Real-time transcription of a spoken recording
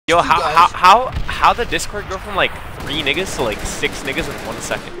Yo, how the Discord go from like 3 niggas to like 6 niggas in 1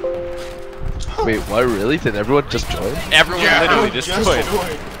 second? Wait, what? Really? Did everyone just join? Everyone literally just joined.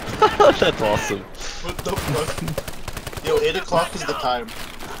 That's awesome. What the fuck? Yo, 8 o'clock is the time.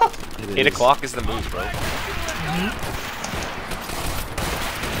 8 o'clock is the move, bro.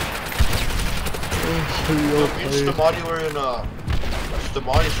 It's the body we're in, the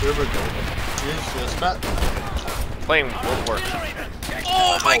body server going. Yes, Matt. Playing World War.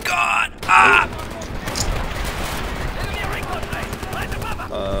 Oh my god! Ah!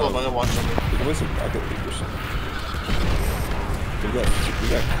 Oh, I'm gonna watch something. We can play some Rocket League or something. We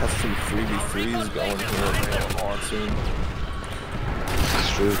got custom 3v3s going here on soon. That's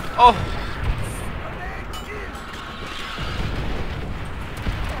true. Oh!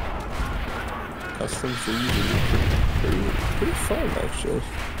 Custom 3v3s pretty fun actually.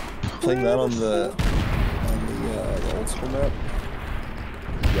 Playing that on the old school map.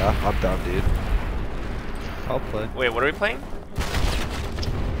 Yeah, I'm down, dude. I'll play. Wait, what are we playing?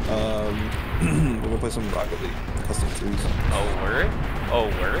 We're gonna play some Rocket League custom 3s. Oh, word? Oh,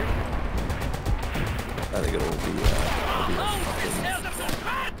 word? I think it'll be a fucking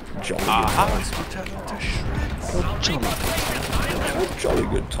jolly good time. Jolly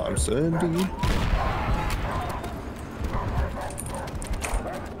good time, sir, indeed.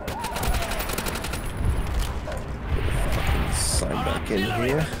 Sign back in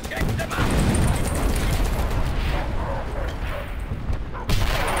here.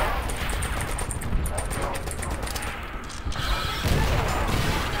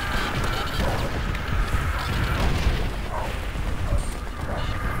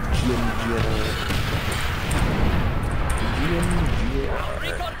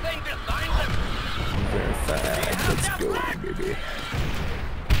 Let's go, baby.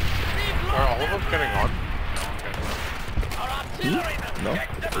 Are all of them getting on? No?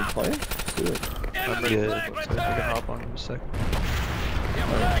 We're playing? Let's do it. I'm good. Looks like I can hop on in a sec.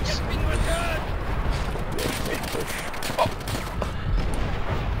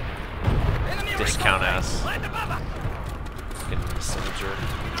 Discount ass. Fucking soldier.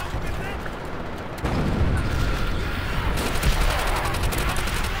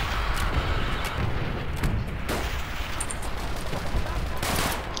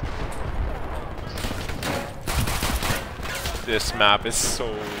 This map is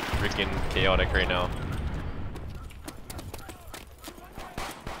so freaking chaotic right now.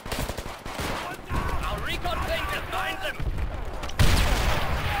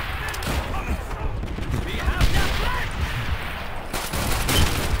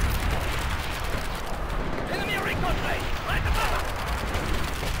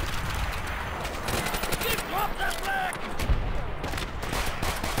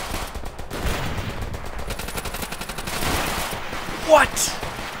 What?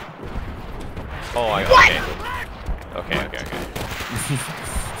 Oh, I got okay.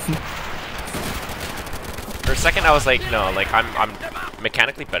 For a second, I was like, no, like I'm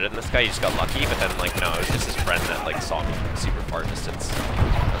mechanically better than this guy. He just got lucky, but then like no, it was just his friend that like saw me from super far distance.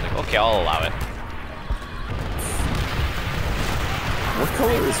 I was like, okay, I'll allow it. What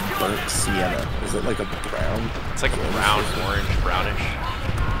color is burnt sienna? Is it like a brown? It's like brown, orange, brownish.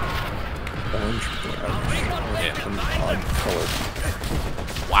 Orange, brownish. Yeah. An odd color.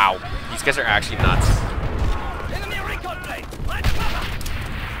 Wow, these guys are actually nuts.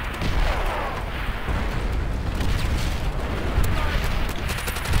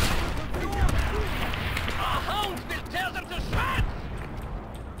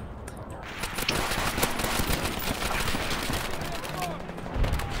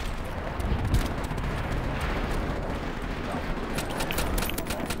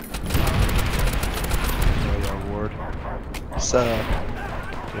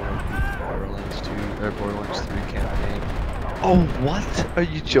 Borderlands 3 campaign. Oh, what? Are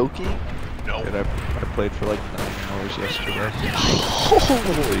you joking? No. And I played for like 9 hours yesterday.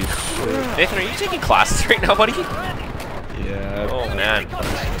 Holy shit. Nathan, are you taking classes right now, buddy? Yeah. Oh man.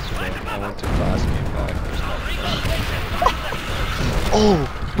 I went to class and came back.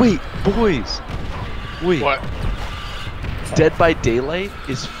 Oh, wait, boys. Wait. What? Dead by Daylight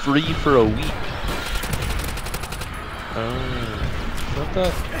is free for a week. Is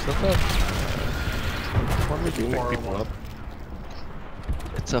that What do we do? people up?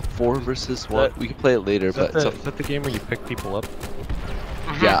 It's a 4 versus 1. We can play it later, but is that the game where you pick people up?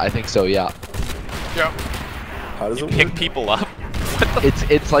 yeah, I think so. Yeah. Yeah. How does You it pick work? people up?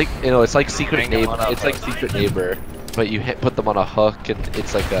 It's like, you know, it's like Secret Hang Neighbor. on up, It's like Secret Neighbor, but you put them on a hook, and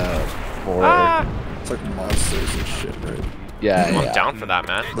it's like a more. Ah! It's like monsters and shit, right? Yeah, I'm yeah. down for that,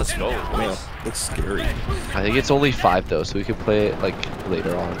 man. Let's go, Yeah, boys. looks scary. I think it's only 5 though, so we can play it like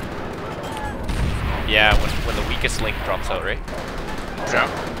later on. Yeah, when the weakest link drops out, right? Yeah.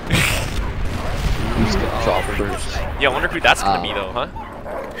 Who's gonna drop first? Yeah, I wonder who that's gonna be though, huh?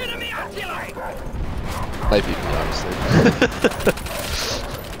 Might be me, honestly.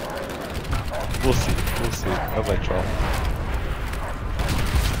 We'll see. We'll see. I might drop.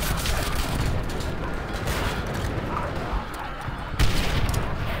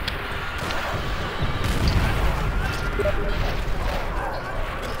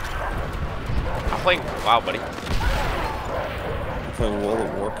 I'm playing WoW, buddy. You playing World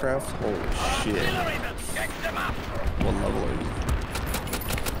of Warcraft? Holy shit. What level are you?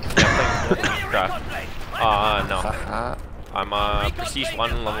 Yeah, I'm playing World of Warcraft. No. Haha. I'm Prestige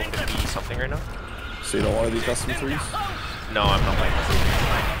 1, level 50 something right now. So you don't want to do custom 3s? No, I'm not playing this.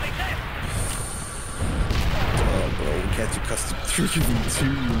 Oh, bro, we can't do custom 3s,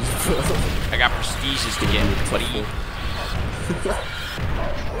 bro. I got prestiges to get, buddy.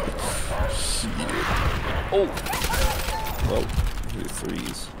 Shit. Oh! Well, do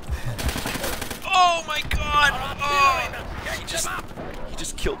 3s. Oh my god! Oh! He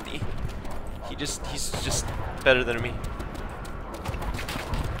just killed me. He's just better than me.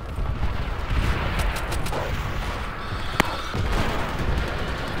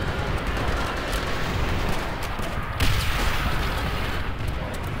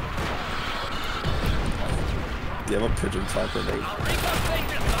 Do you have a pigeon flapper, Nate?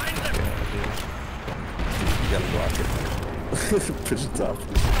 You gotta block it. Pigeon top.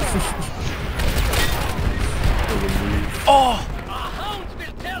 Oh!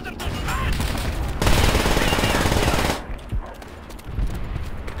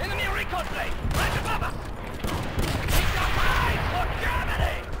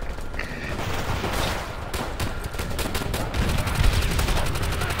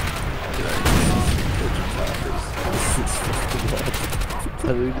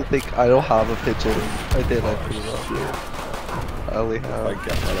 I don't even think I don't have a pigeon. I did. I pretty well. I only have. I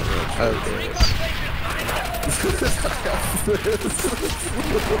got I have this.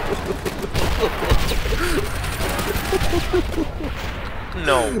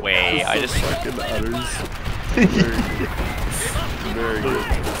 No way! I just fucking utters. Very good.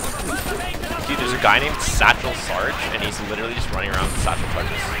 dude. There's a guy named Satchel Sarge, and he's literally just running around with satchel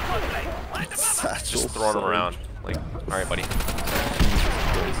charges, Satchel just throwing them Sarge. around. Like, all right, buddy.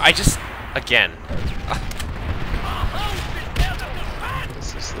 I just again.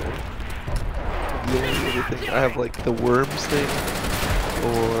 This is the only other thing. I have like the worms thing,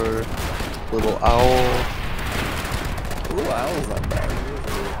 or little owl. The little owl's not bad.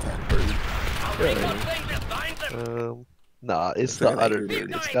 It's a little tiny bird. Yeah, Nah, it's It's the like an utter angry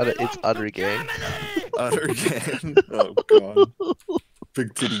dude. bird. It's utter gang. Utter gang. Oh god.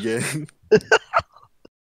 Big titty gang.